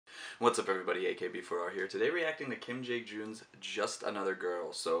What's up everybody, AKB4R here. Today reacting to Kim Jaejoong's Just Another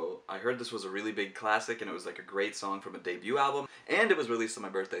Girl. So I heard this was a really big classic and it was like a great song from a debut album, and it was released on my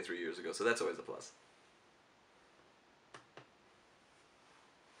birthday 3 years ago, so that's always a plus.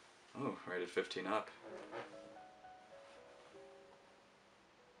 Oh, rated 15 up.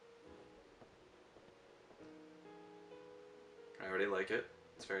 I already like it.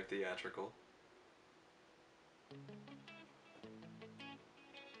 It's very theatrical.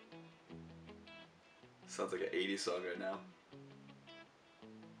 Sounds like an 80s song right now.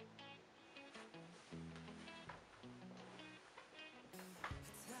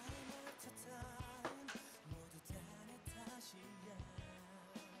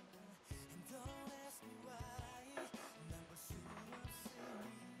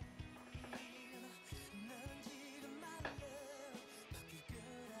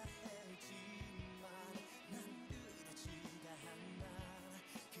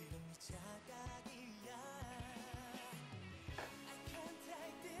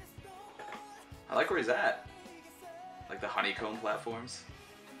 I like where he's at. Like the honeycomb platforms.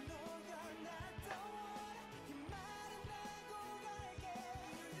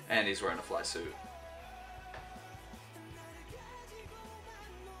 And he's wearing a fly suit.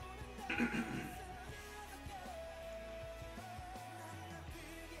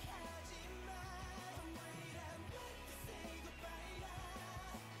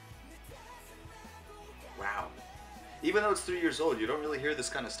 Wow. Even though it's 3 years old, you don't really hear this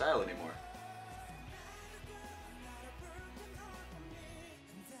kind of style anymore.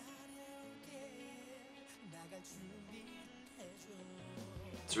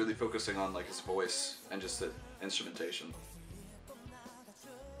 It's really focusing on like his voice and just the instrumentation,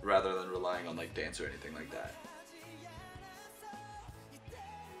 rather than relying on like dance or anything like that.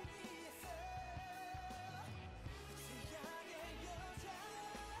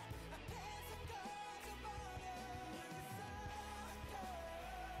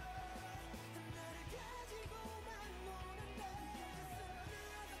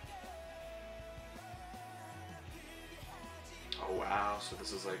 Oh wow, so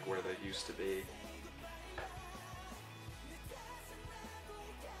this is like where they used to be.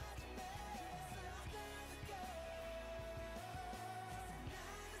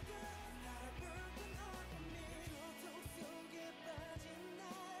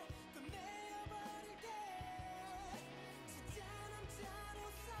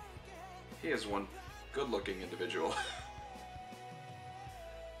 He is one good-looking individual.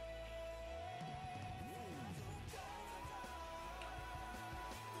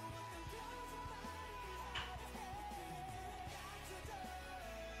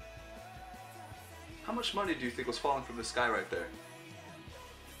 How much money do you think was falling from the sky right there?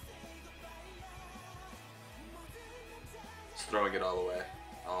 Just throwing it all away.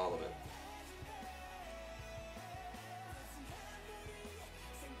 All of it.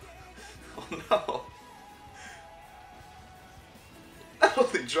 Oh no! Not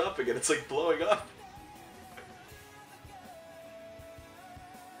only dropping it, it's like blowing up.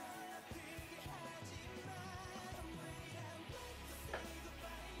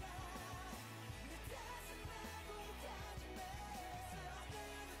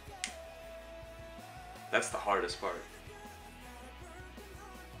 That's the hardest part.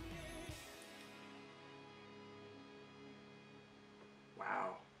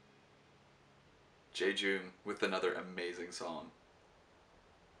 Wow. Jaejoong with another amazing song.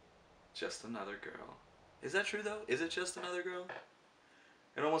 Just Another Girl. Is that true though? Is it just another girl?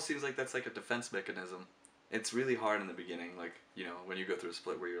 It almost seems like that's like a defense mechanism. It's really hard in the beginning, like, you know, when you go through a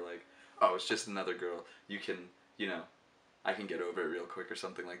split where you're like, oh, it's just another girl. You can, you know, I can get over it real quick or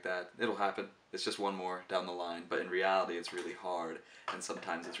something like that. It'll happen. It's just one more down the line. But in reality, it's really hard. And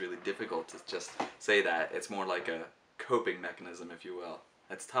sometimes it's really difficult to just say that. It's more like a coping mechanism, if you will.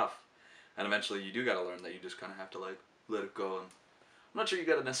 It's tough. And eventually you do gotta learn that you just kind of have to like let it go. And I'm not sure you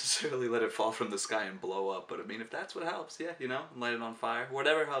gotta necessarily let it fall from the sky and blow up. But I mean, if that's what helps, yeah, you know, light it on fire.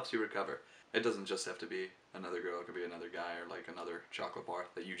 Whatever helps you recover. It doesn't just have to be another girl. It could be another guy or like another chocolate bar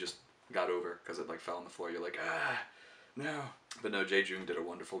that you just got over because it like fell on the floor. You're like, ah. No. But no, Jaejoong did a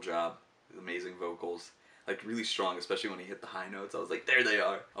wonderful job. Amazing vocals. Like really strong, especially when he hit the high notes. I was like, there they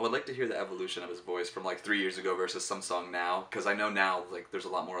are. I would like to hear the evolution of his voice from like 3 years ago versus some song now. Because I know now like there's a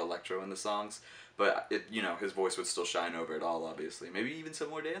lot more electro in the songs. But it, you know, his voice would still shine over it all, obviously. Maybe even some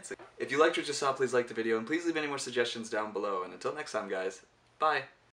more dancing. If you liked what you saw, please like the video. And please leave any more suggestions down below. And until next time, guys. Bye.